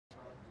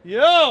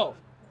Yo,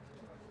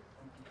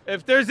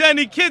 if there's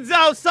any kids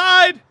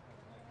outside,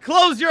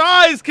 close your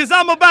eyes, cause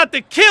I'm about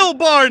to kill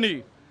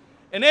Barney.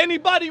 And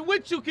anybody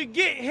with you could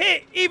get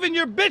hit, even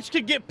your bitch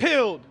could get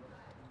pilled.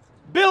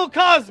 Bill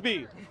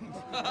Cosby.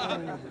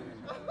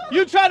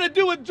 You try to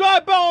do a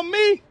drive-by on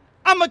me,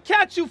 I'ma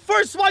catch you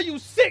first while you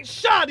sit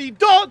shoddy,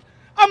 dog.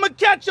 I'ma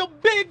catch your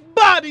big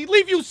body,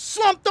 leave you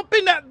slumped up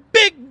in that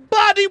big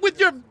body with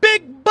your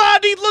big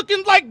body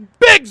looking like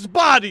Big's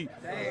body.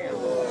 Damn.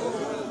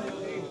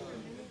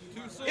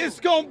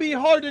 It's gonna be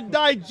hard to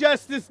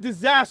digest this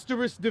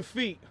disastrous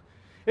defeat.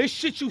 This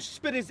shit you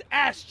spit is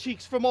ass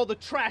cheeks from all the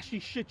trashy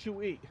shit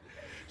you eat.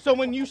 So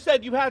when you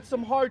said you had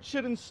some hard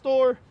shit in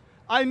store,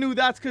 I knew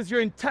that's because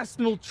your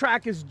intestinal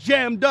tract is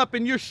jammed up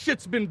and your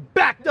shit's been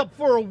backed up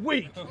for a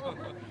week.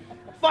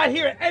 If I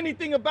hear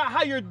anything about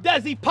how your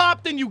Desi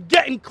popped and you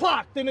getting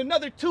clocked and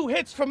another 2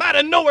 hits from out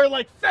of nowhere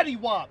like Fetty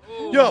Wap.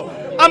 Yo,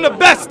 I'm the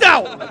best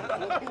out.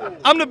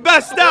 I'm the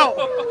best out.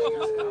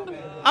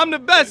 I'm the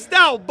best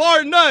out,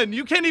 bar none.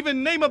 You can't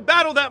even name a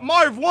battle that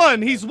Marv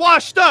won. He's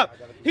washed up.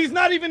 He's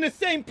not even the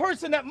same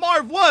person that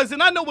Marv was,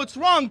 and I know what's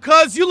wrong,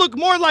 cuz you look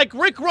more like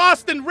Rick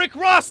Ross than Rick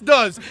Ross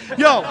does.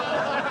 Yo.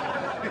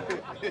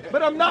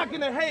 But I'm not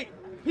gonna hate.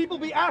 People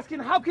be asking,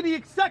 how can he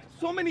accept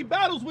so many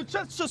battles with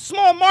such a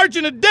small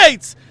margin of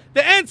dates?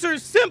 The answer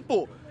is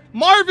simple.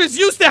 Marv is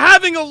used to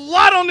having a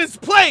lot on his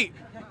plate.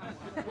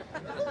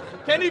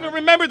 Can't even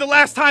remember the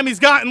last time he's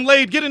gotten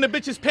laid. Get in a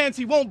bitch's pants,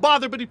 he won't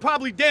bother, but he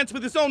probably danced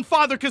with his own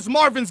father because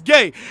Marvin's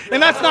gay.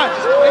 And that's not,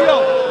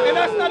 and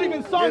that's not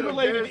even song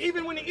related.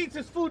 Even when he eats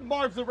his food,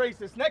 Marv's a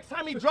racist. Next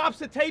time he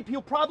drops a tape,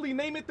 he'll probably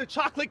name it the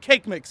chocolate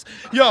cake mix.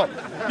 Yo,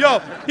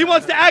 he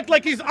wants to act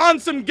like he's on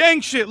some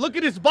gang shit. Look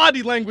at his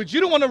body language.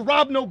 You don't want to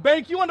rob no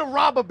bank, you want to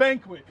rob a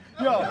banquet.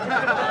 Yo,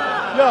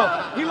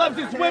 he loves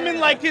his women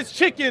like his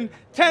chicken,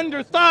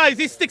 tender thighs.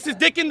 He sticks his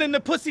dick in, then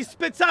the pussy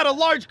spits out a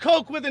large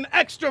Coke with an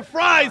extra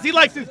fries. He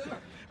likes his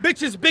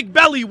bitches big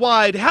belly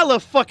wide, hella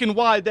fucking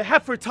wide, the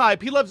heifer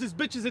type. He loves his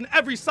bitches in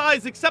every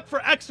size except for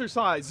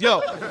exercise.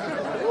 Yo.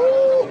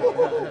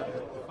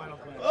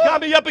 Got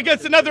me up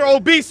against another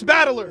obese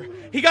battler.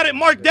 He got it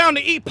marked down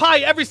to eat pie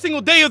every single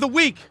day of the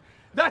week.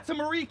 That's a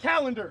Marie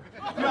Calendar.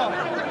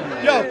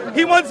 Yo,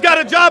 he once got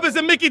a job as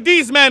a Mickey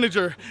D's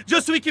manager,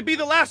 just so he could be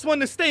the last one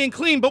to stay and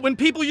clean, but when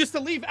people used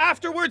to leave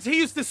afterwards, he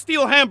used to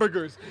steal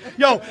hamburgers.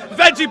 Yo,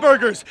 veggie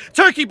burgers,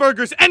 turkey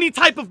burgers, any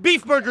type of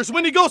beef burgers.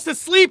 When he goes to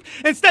sleep,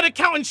 instead of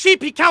counting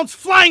sheep, he counts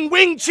flying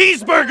wing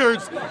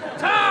cheeseburgers. All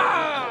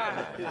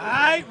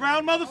right,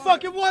 round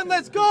motherfucking 1,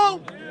 let's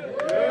go.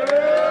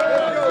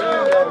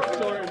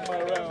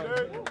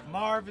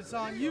 Marv, it's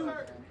on you.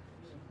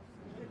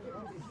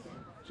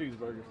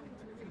 Cheeseburgers.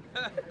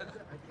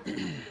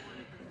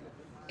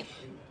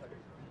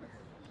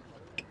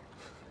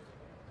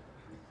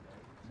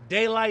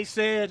 Daylight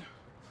said,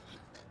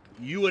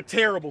 "You a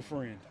terrible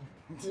friend."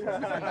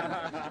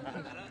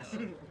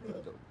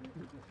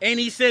 And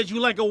he said, "You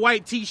like a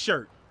white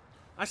t-shirt."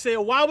 I said,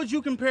 "Why would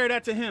you compare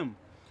that to him?"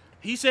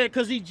 He said,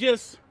 "Because he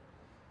just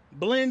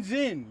blends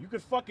in. You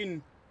could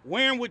fucking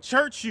wear him with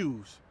church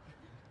shoes.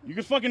 You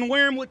could fucking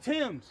wear him with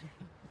Timbs.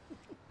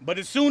 But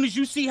as soon as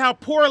you see how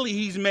poorly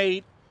he's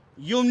made,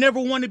 you'll never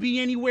want to be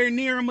anywhere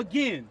near him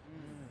again."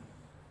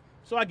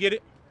 So I get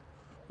it.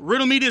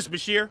 Riddle me this,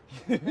 Bashir.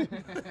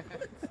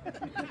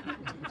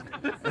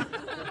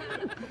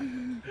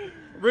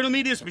 Riddle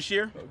me this,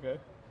 Bashir. Okay.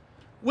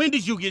 When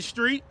did you get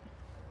street?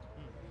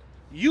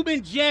 You've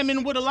been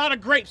jamming with a lot of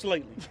grapes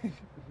lately.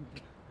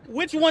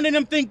 Which one of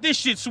them think this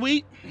shit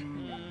sweet?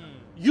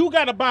 You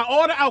gotta buy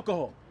all the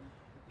alcohol.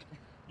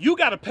 You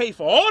gotta pay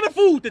for all the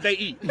food that they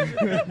eat.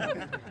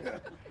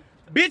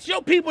 Bitch,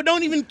 your people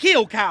don't even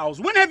kill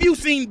cows. When have you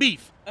seen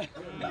beef?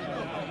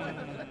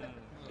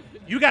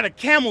 You got a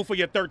camel for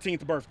your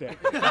 13th birthday.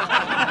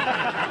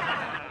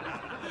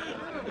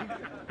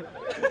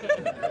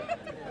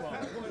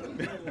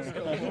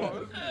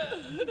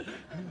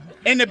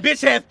 And the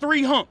bitch had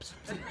 3 humps.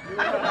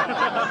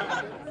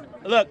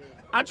 Look,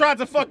 I tried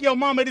to fuck your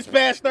mama this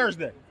past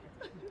Thursday.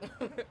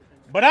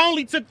 But I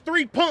only took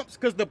 3 pumps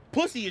because the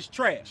pussy is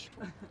trash.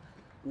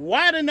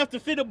 Wide enough to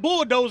fit a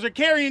bulldozer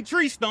carrying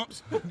tree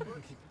stumps.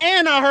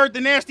 And I heard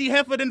the nasty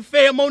heifer done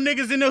fed more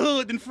niggas in the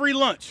hood than free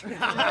lunch.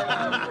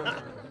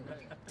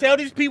 Tell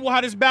these people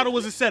how this battle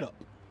was a setup.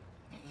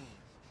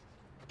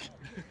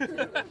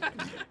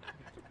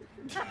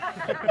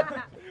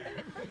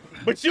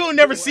 But you'll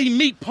never see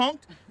me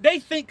punked. They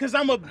think because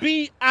I'm a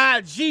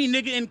B.I.G.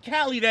 nigga in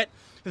Cali that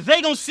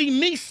they gonna see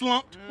me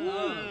slumped.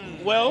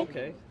 Well,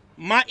 okay.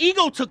 My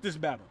ego took this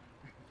battle.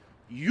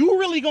 You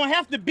really gonna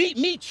have to beat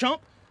me,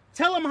 chump.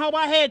 Tell them how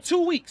I had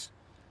 2 weeks.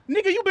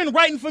 Nigga, you been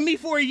writing for me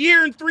for 1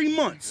 year and 3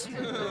 months.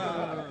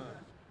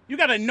 You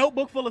got a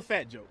notebook full of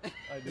fat jokes.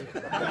 I do.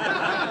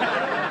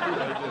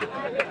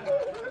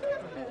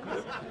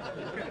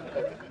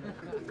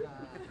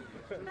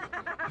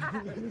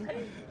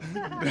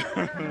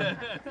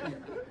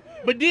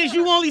 But Diz,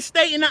 you only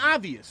stating the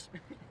obvious.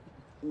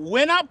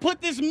 When I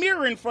put this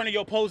mirror in front of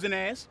your posing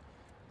ass,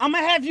 I'm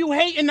gonna have you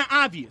hating the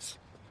obvious.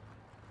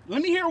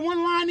 Let me hear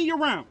one line in your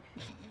round.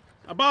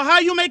 about how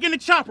you making the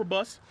chopper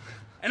bus,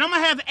 and I'm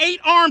gonna have 8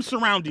 arms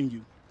surrounding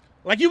you,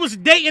 like you was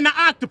dating an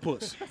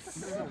octopus.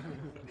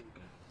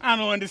 I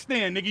don't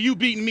understand, nigga. You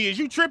beating me? Is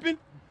you tripping?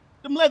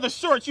 Them leather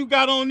shorts you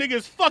got on, nigga,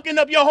 is fucking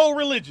up your whole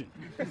religion.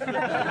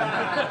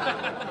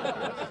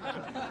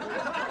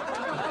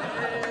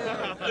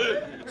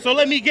 So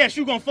let me guess,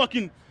 you gonna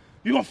fucking.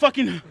 There we go.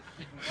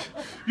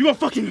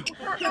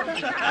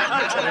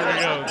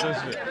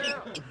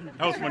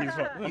 That was funny as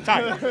fuck. I'm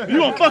tired. You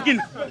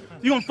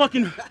gonna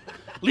fucking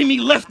leave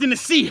me left in the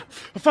sea.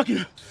 Fucking,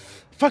 you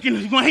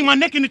gonna hang my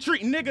neck in the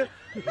tree, nigga.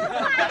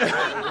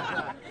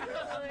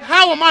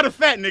 How am I the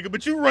fat nigga,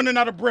 but you running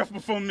out of breath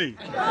before me?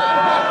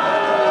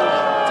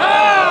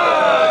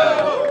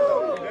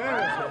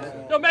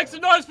 Yo, make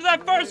some noise for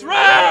that first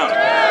round!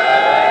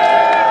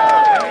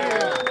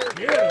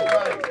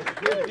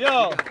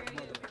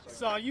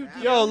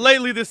 Yo,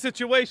 lately the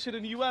situation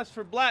in the U.S.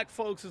 for black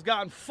folks has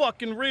gotten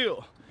fucking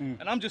real.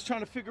 And I'm just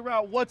trying to figure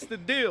out what's the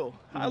deal.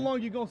 How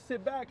long you gonna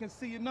sit back and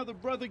see another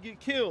brother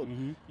get killed?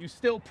 You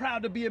still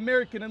proud to be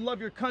American and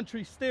love your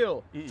country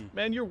still?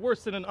 Man, you're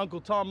worse than an Uncle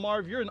Tom,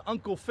 Marv. You're an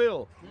Uncle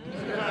Phil.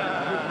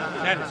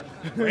 That is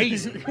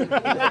crazy.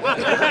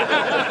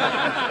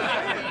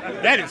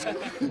 That is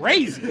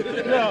crazy.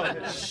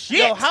 Shit.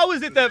 Yo, how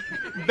is it that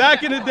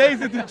back in the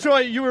days in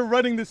Detroit, you were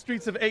running the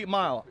streets of 8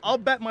 Mile? I'll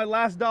bet my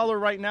last dollar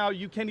right now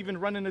you can't even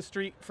run in the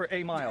street for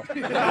 8 Mile.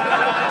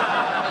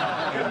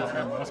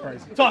 That's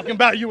crazy. Talking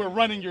about you were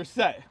running your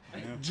set.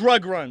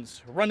 Drug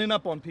runs, running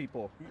up on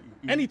people.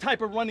 Any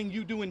type of running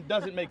you doing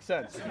doesn't make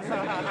sense.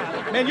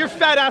 Man, your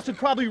fat ass would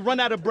probably run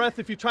out of breath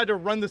if you tried to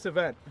run this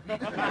event.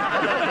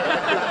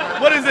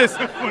 What is this?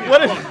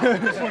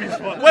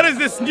 What is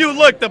this new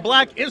look? The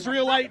black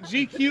Israelite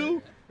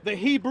GQ? The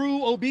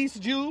Hebrew obese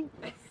Jew?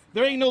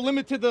 There ain't no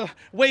limit to the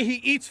way he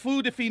eats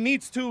food. If he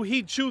needs to,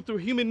 he'd chew through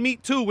human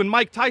meat too. When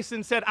Mike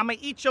Tyson said, "I'ma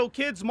eat your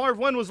kids," Marv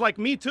Won was like,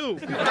 "Me too."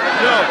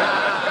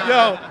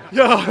 Yo.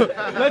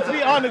 Let's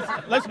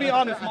be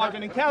honest,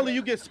 Marvin. In Cali,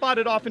 you get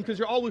spotted often because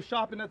you're always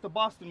shopping at the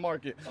Boston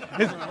market.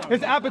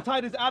 His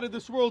appetite is out of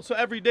this world, so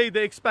every day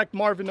they expect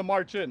Marvin to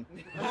march in.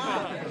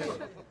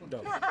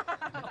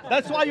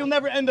 That's why you'll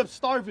never end up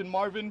starving,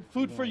 Marvin.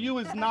 Food for you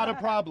is not a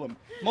problem.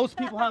 Most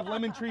people have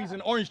lemon trees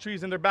and orange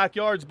trees in their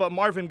backyards, but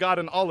Marvin got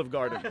an Olive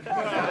Garden. So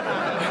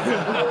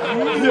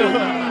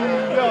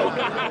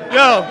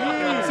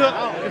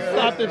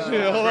stop this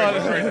shit. Hold on.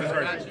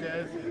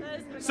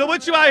 So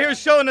what you out here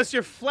showing us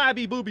your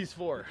flabby boobies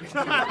for?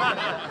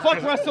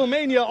 Fuck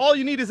WrestleMania, all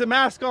you need is a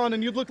mask on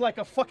and you'd look like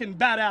a fucking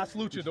badass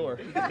luchador.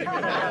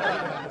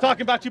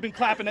 Talking about you've been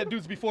clapping at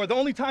dudes before. The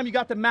only time you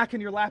got the Mac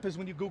in your lap is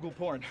when you Google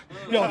porn.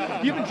 Yo,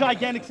 you've been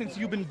gigantic since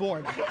you've been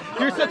born.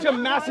 You're such a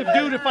massive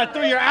dude, if I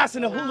threw your ass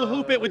in a hula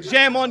hoop, it would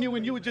jam on you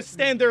and you would just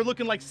stand there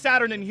looking like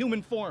Saturn in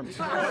human forms.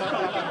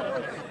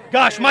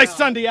 Gosh, my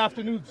Sunday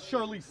afternoons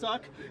surely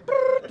suck.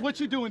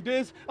 What you doing,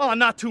 Diz? Oh,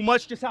 not too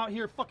much, just out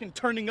here fucking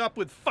turning up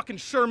with fucking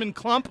Sherman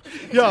Clump.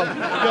 Yo,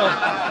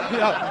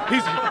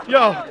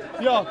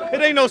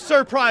 it ain't no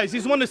surprise.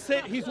 He's wore the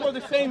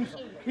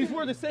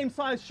same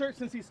size shirt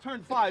since he's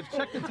turned 5.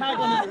 Check the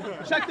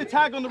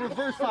tag on the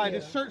reverse side.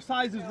 His shirt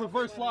size is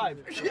reverse live.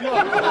 He's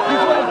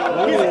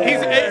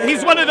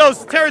one of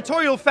those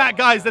territorial fat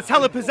guys that's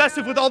hella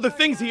possessive with all the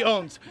things he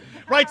owns.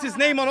 Writes his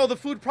name on all the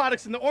food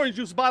products and the orange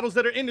juice bottles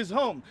that are in his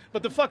home.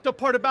 But the fucked up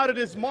part about it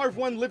is Marv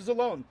Won lives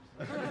alone.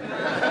 If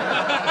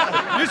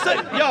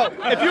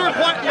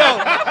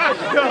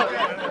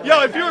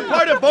you were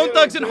part of Bone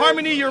Thugs and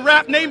Harmony, your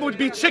rap name would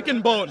be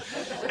Chicken Bone.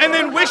 And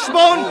then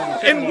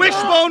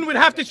Wishbone would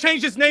have to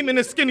change his name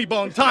into Skinny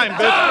Bone. Time,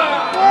 bitch.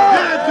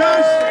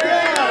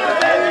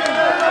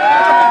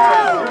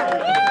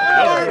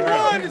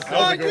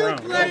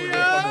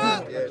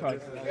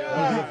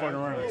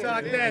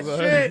 Talk that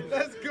shit.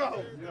 Let's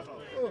go.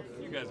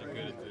 You guys are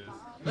good at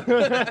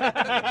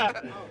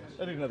this.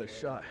 I need another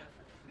shot.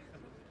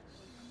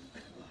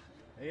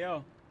 Hey,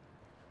 yo.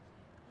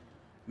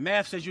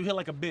 Math says you hit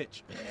like a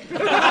bitch.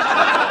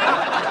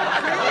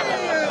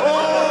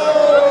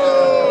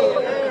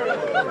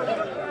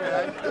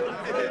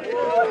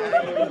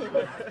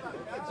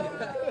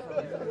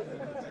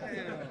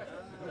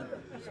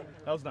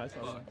 That was nice.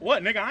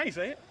 What, nigga? I ain't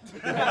say it.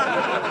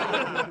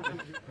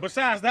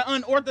 Besides, that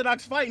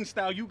unorthodox fighting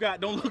style you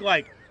got don't look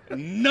like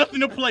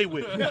nothing to play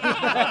with.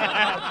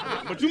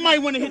 But you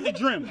might want to hit the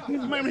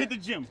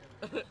gym.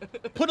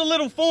 Put a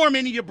little form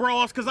into your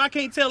bras, because I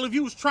can't tell if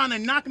you was trying to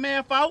knock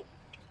Math out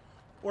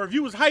or if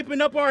you was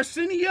hyping up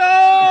Arsenio.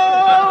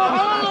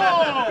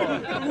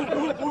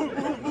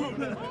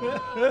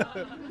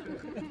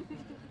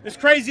 It's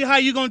crazy how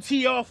you gonna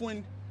tee off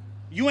when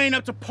you ain't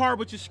up to par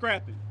with your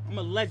scrapping. I'm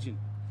a legend.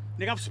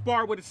 Nigga, I've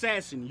sparred with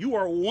Assassin. You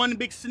are one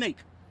big snake.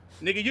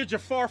 Nigga, you're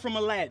Jafar from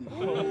Aladdin.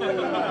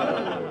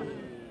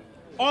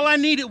 All I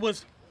needed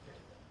was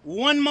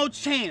one more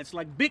chance,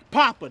 like Big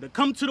Papa, to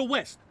come to the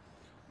West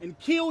and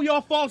kill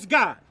your false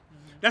god.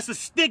 That's a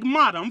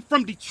stigmata. I'm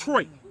from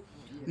Detroit.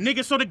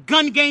 Nigga, so the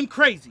gun game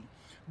crazy.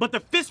 But the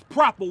fist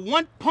proper.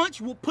 One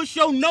punch will push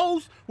your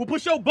bones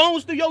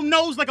through your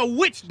nose like a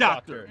witch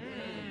doctor.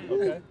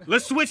 Okay.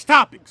 Let's switch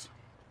topics.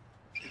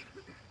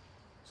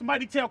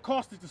 Somebody tell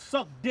Costas to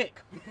suck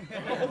dick.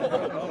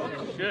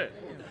 Shit.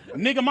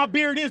 Nigga, my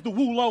beard is the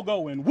Wu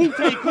logo, and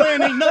Wu-Tang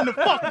Clan ain't nothing to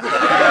fuck with.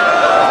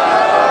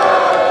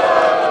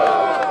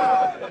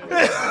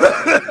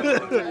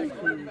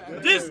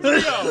 This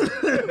trio.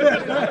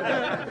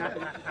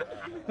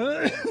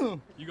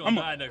 You gonna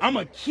die next I'm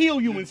gonna week.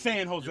 kill you in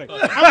San Jose.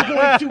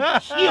 I'm going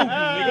to kill you,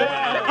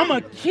 nigga. I'm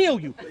gonna kill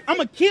you. I'm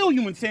gonna kill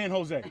you in San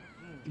Jose.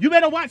 You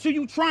better watch who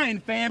you trying,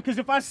 fam, because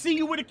if I see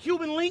you with a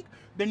Cuban link,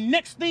 the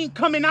next thing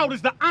coming out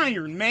is the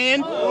iron,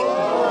 man.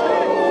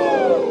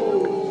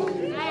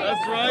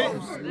 That's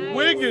right.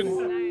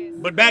 Wiggins.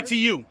 But back to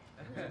you.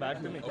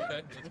 Back to me.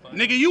 Okay, that's fine.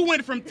 Nigga, you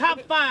went from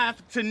top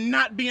 5 to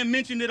not being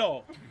mentioned at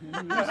all.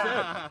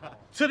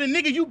 To the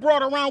nigga you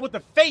brought around with the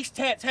face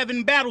tats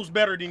having battles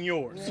better than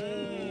yours.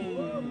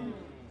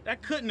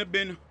 That couldn't have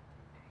been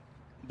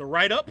the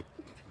write-up.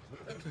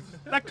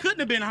 That couldn't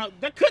have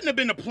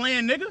been the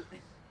plan, nigga.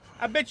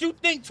 I bet you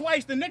think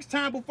twice the next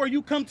time before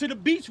you come to the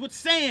beach with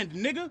sand,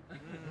 nigga.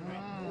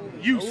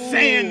 You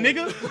sand,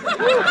 nigga.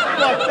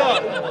 Fucked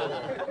up.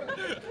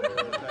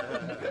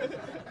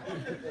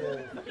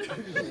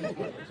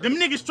 Them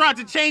niggas tried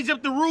to change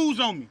up the rules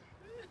on me.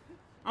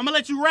 I'm gonna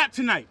let you rap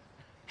tonight.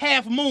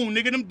 Half moon,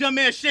 nigga. Them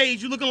dumbass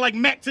shades, you looking like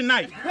Mac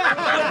tonight.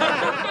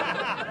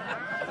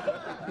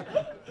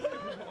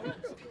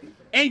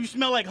 And you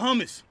smell like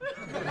hummus.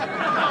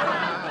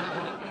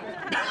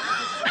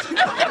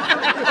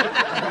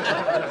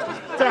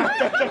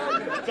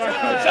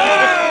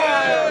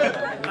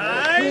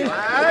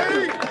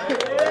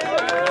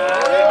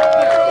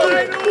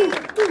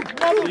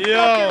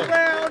 Yo.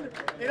 Round,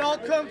 it all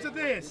comes to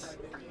this.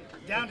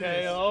 Down to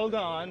Okay, this. hold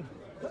on.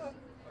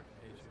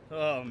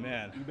 Oh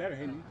man. You better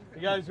hit me.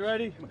 You guys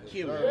ready?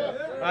 Kill you.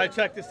 All right,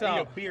 check this Your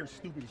out. beard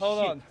stupid as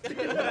Hold shit.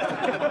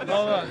 on.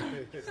 Hold on.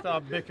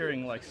 Stop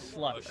bickering like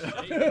sluts.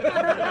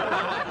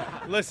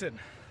 Listen.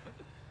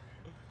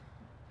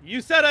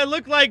 You said I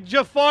look like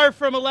Jafar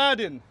from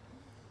Aladdin.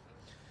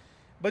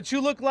 But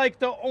you look like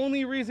the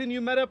only reason you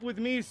met up with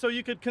me so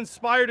you could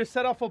conspire to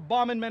set off a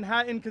bomb in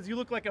Manhattan because you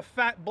look like a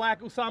fat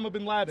black Osama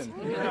bin Laden.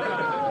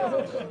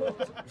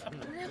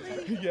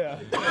 Yeah.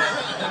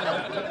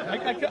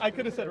 I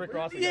could have said Rick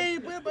Ross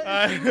again.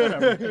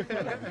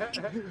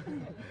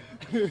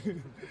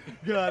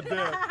 God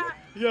damn.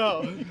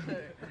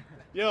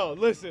 Yo,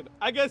 listen.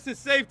 I guess it's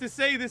safe to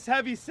say this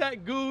heavy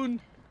set goon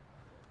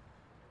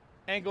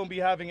ain't gonna be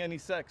having any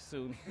sex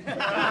soon.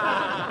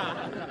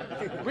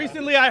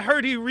 Recently, I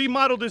heard he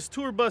remodeled his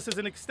tour bus as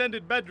an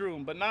extended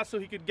bedroom, but not so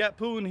he could get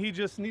poon, he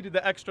just needed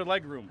the extra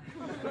leg room.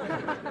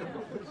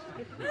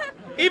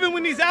 Even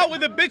when he's out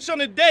with a bitch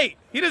on a date,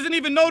 he doesn't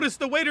even notice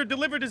the waiter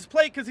delivered his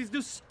plate because he's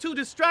just too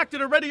distracted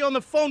already on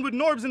the phone with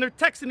Norbs and they're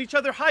texting each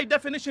other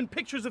high-definition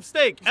pictures of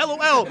steak.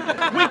 LOL.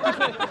 Winky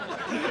face.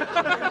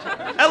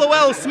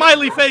 LOL,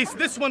 smiley face.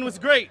 This one was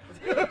great.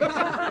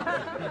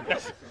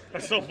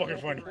 That's so fucking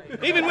funny.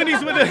 Even when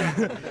he's with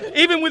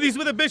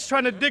a bitch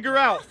trying to dig her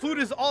out, food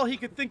is all he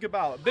could think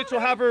about. Bitch will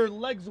have her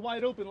legs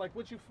wide open, like,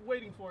 what you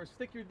waiting for?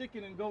 Stick your dick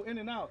in and go in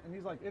and out. And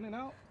he's like, in and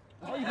out?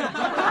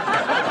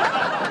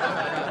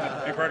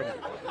 Incredible.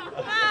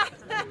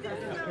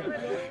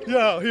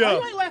 Yo. Why you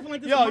ain't laughing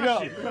like this at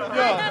my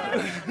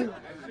shit?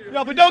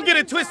 Yo, but don't get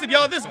it twisted,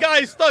 yo. This guy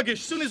is thuggish.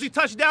 As soon as he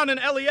touched down in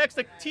LAX,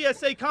 the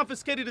TSA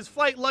confiscated his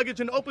flight luggage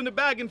and opened the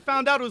bag and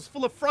found out it was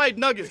full of fried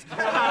nuggets.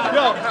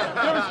 Yo,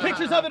 there was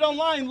pictures of it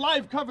online,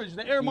 live coverage.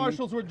 The air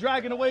marshals were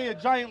dragging away a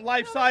giant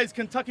life-size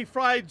Kentucky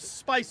Fried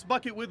spice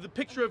bucket with the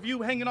picture of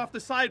you hanging off the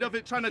side of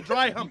it trying to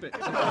dry hump it.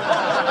 Fucking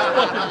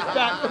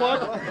fat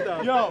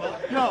fuck.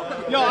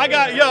 Yo,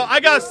 I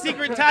got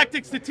secret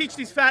tactics to teach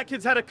these fat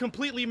kids how to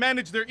completely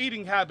manage their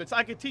eating habits.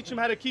 I could teach him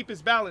how to keep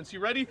his balance. You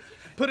ready?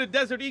 Put a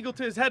Desert Eagle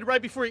to his head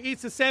right before he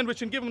eats his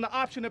sandwich and give him the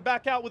option to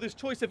back out with his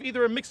choice of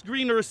either a mixed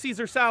green or a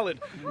Caesar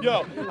salad.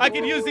 Yo, I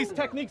could use these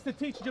techniques to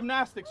teach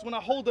gymnastics when I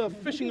hold a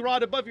fishing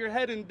rod above your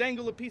head and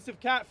dangle a piece of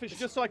catfish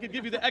just so I could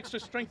give you the extra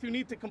strength you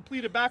need to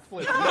complete a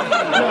backflip.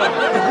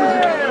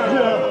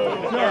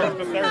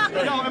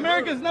 Yo,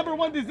 America's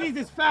 #1 disease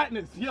is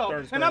fatness.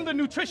 Yo, and I'm the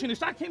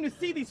nutritionist. I came to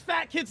see these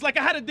fat kids like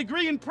I had a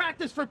degree in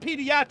practice for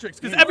pediatrics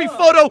because every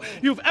photo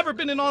you've ever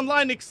been in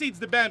online exceeds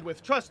the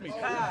bandwidth. Trust me.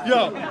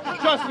 Yo,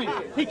 trust me.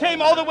 He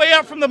came all the way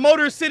out from the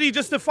Motor City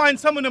just to find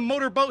someone to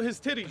motorboat his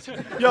titties.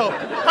 Yo,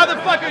 how the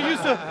fuck are you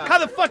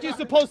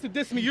supposed to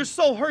diss me? Your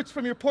soul hurts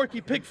from your porky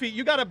pig feet.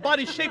 You got a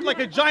body shaped like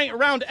a giant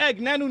round egg.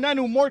 Nanu,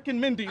 Mork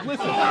and Mindy.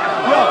 Listen.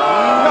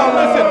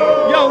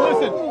 Yo,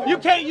 listen. You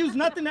can't use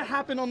nothing that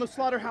happened on the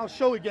Slaughterhouse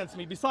show against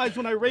me. Besides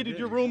when I raided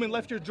your room and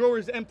left your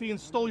drawers empty and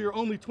stole your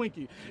only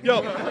Twinkie.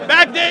 Yo,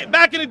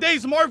 back in the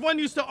days, Marv Won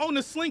used to own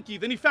a Slinky.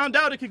 Then he found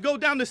out it could go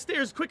down the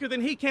stairs quicker than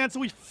he can,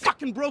 so he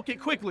fucking broke it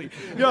quickly.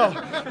 Yo,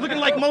 looking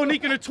like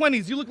Monique in her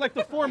 20s. You look like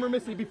the former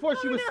Missy before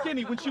she was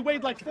skinny when she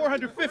weighed like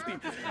 450.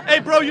 Hey,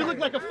 bro, you look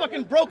like a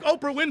fucking broke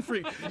Oprah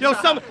Winfrey. Yo,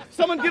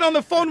 someone get on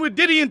the phone with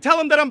Diddy and tell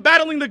him that I'm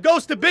battling the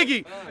ghost of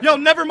Biggie. Yo,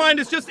 never mind,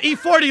 it's just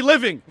E40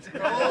 living.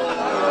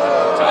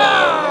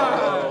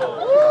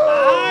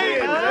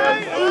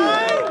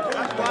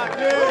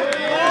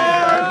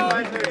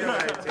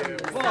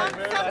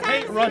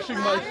 rushing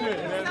my shit,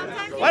 man?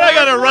 Why do I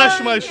gotta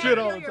rush my shit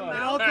all the time?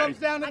 It all comes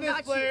down to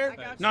this, player.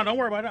 No, don't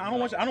worry about it. I don't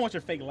want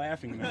your fake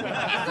laughing, man. It's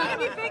not gonna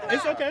be fake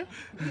It's laugh. okay.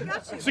 I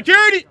got you.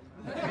 Security!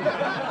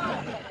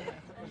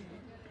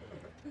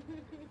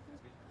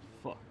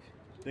 Fuck.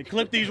 They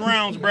clipped these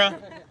rounds, bruh.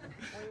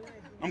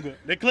 I'm good.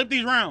 They clipped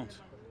these rounds.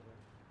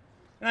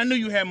 And I knew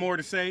you had more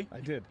to say. I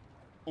did.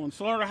 On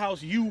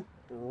Slaughterhouse, you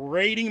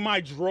raiding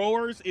my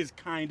drawers is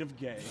kind of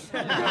gay. Okay,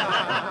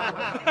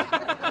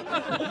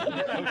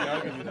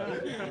 I'll give you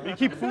that. You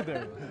keep food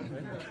there.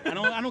 I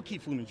don't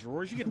keep food in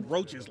drawers. You get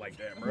roaches like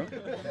that, bro.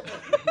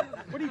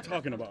 What are you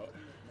talking about?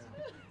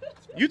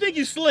 You think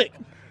you slick?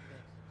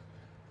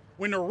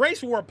 When the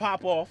race war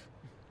pop off,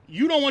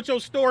 you don't want your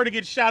store to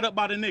get shot up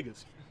by the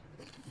niggas.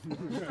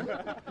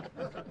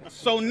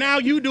 So now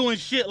you doing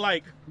shit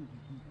like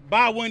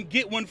buy one,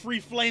 get one free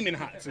Flamin'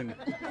 Hots and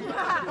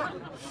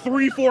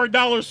 $3-4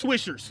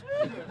 Swishers.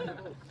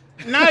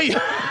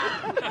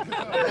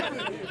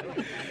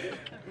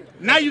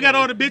 Now you got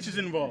all the bitches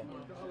involved.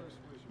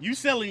 You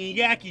selling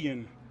Yaki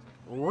and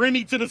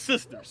Remy to the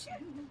sisters.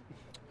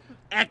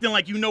 Acting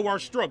like you know our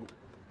struggle.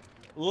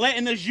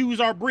 Letting us use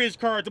our bridge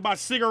card to buy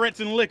cigarettes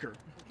and liquor.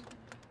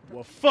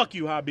 Well, fuck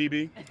you,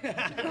 Habibi.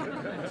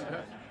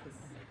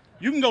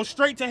 You can go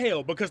straight to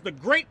hell because the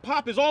great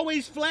pop is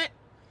always flat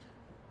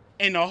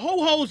and the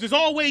ho-hos is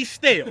always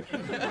stale. You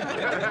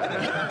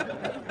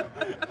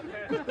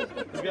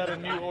got a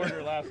new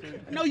order last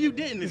week. No, you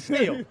didn't. It's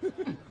stale.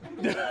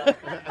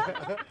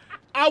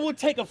 I would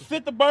take a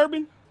fifth of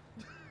bourbon,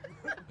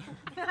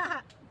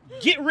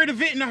 get rid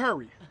of it in a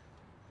hurry.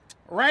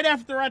 Right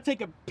after I take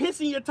a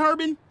piss in your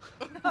turban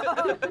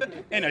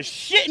and a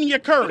shit in your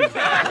curry.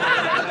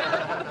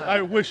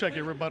 I wish I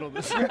could rebuttal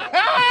this.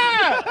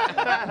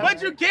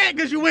 But you can't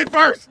because you went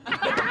first.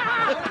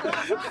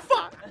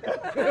 Fuck.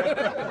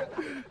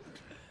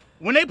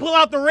 When they pull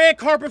out the red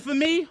carpet for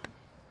me,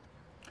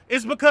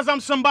 it's because I'm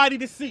somebody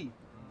to see.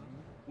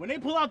 When they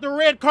pull out the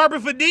red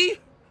carpet for D,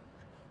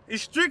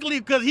 it's strictly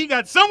because he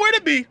got somewhere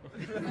to be.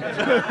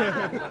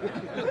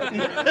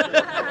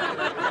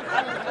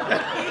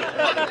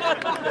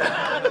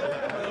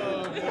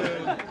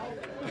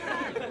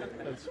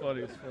 That's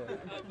funny as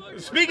fuck.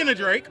 Speaking of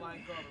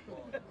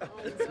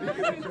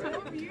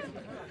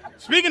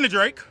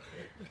Drake,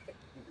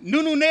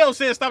 Nunu Nail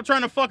says stop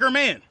trying to fuck her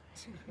man.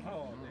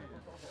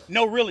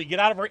 No, really, get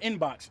out of her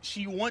inbox.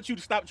 She wants you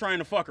to stop trying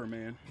to fuck her,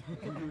 man.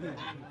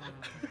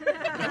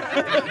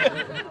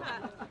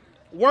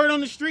 Word on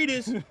the street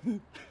is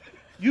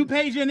you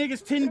paid your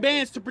niggas 10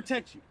 bands to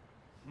protect you.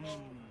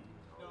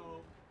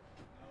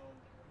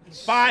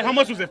 5? How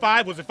much was it?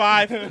 5? Was it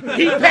 5?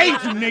 He paid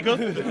you,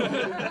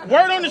 nigga.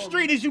 Word on the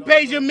street is you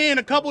paid your men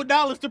a couple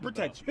dollars to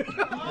protect you.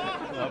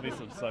 That'll be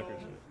some sucker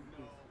shit.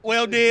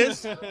 Well,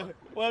 Diz,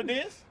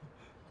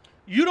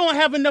 you don't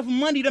have enough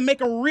money to make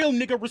a real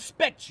nigga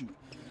respect you.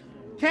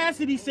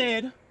 Cassidy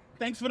said,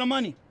 thanks for the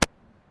money.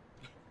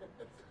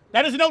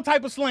 That is no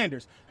type of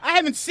slanders. I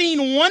haven't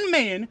seen one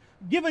man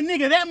give a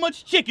nigga that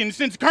much chicken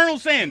since Colonel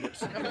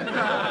Sanders.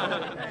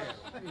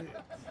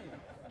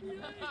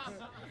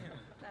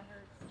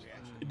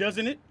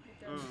 Doesn't it?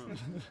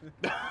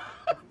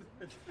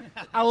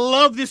 I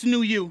love this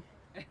new you.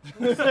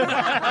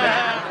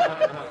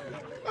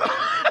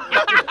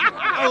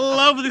 I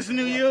love this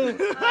new you.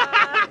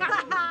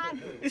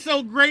 It's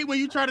so great when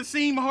you try to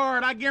seem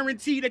hard. I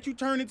guarantee that you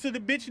turn into the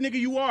bitch nigga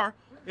you are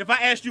if I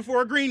asked you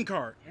for a green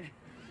card.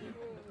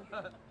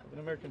 An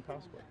American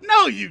passport.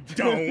 No, you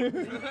don't.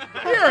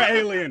 You're an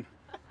alien.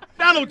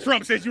 Donald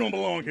Trump says you don't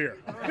belong here.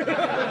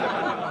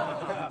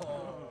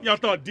 Y'all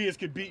thought Diz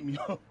could beat me.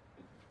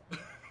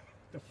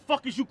 The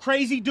fuck is you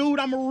crazy, dude?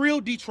 I'm a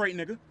real Detroit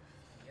nigga.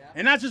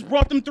 And I just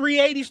brought them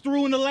 380s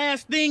through, and the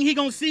last thing he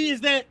gonna see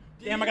is that,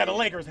 damn, I got a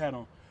Lakers hat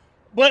on.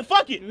 But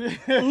fuck it.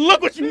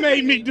 Look what you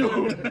made me do.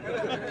 Marv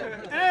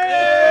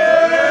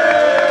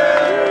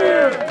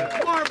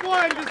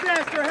Won,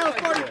 Dizaster, Hell's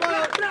 45.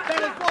 That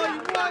is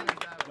volume 1.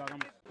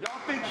 Y'all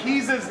think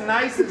he's as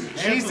nice as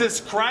Jesus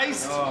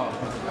Christ?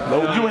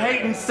 No. You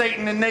hating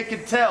Satan and they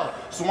can tell.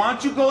 So why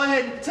don't you go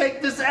ahead and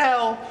take this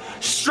L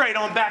straight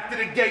on back to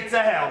the gates of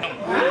hell.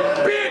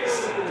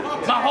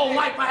 Bitch! My whole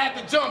life I had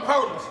to jump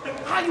hurdles.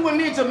 How you a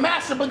ninja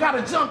master but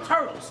gotta jump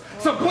turtles?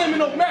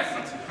 Subliminal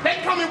message. They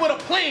coming with a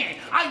plan.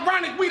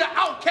 Ironic we the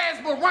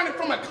outcast but running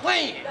from a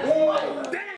clan. Damn.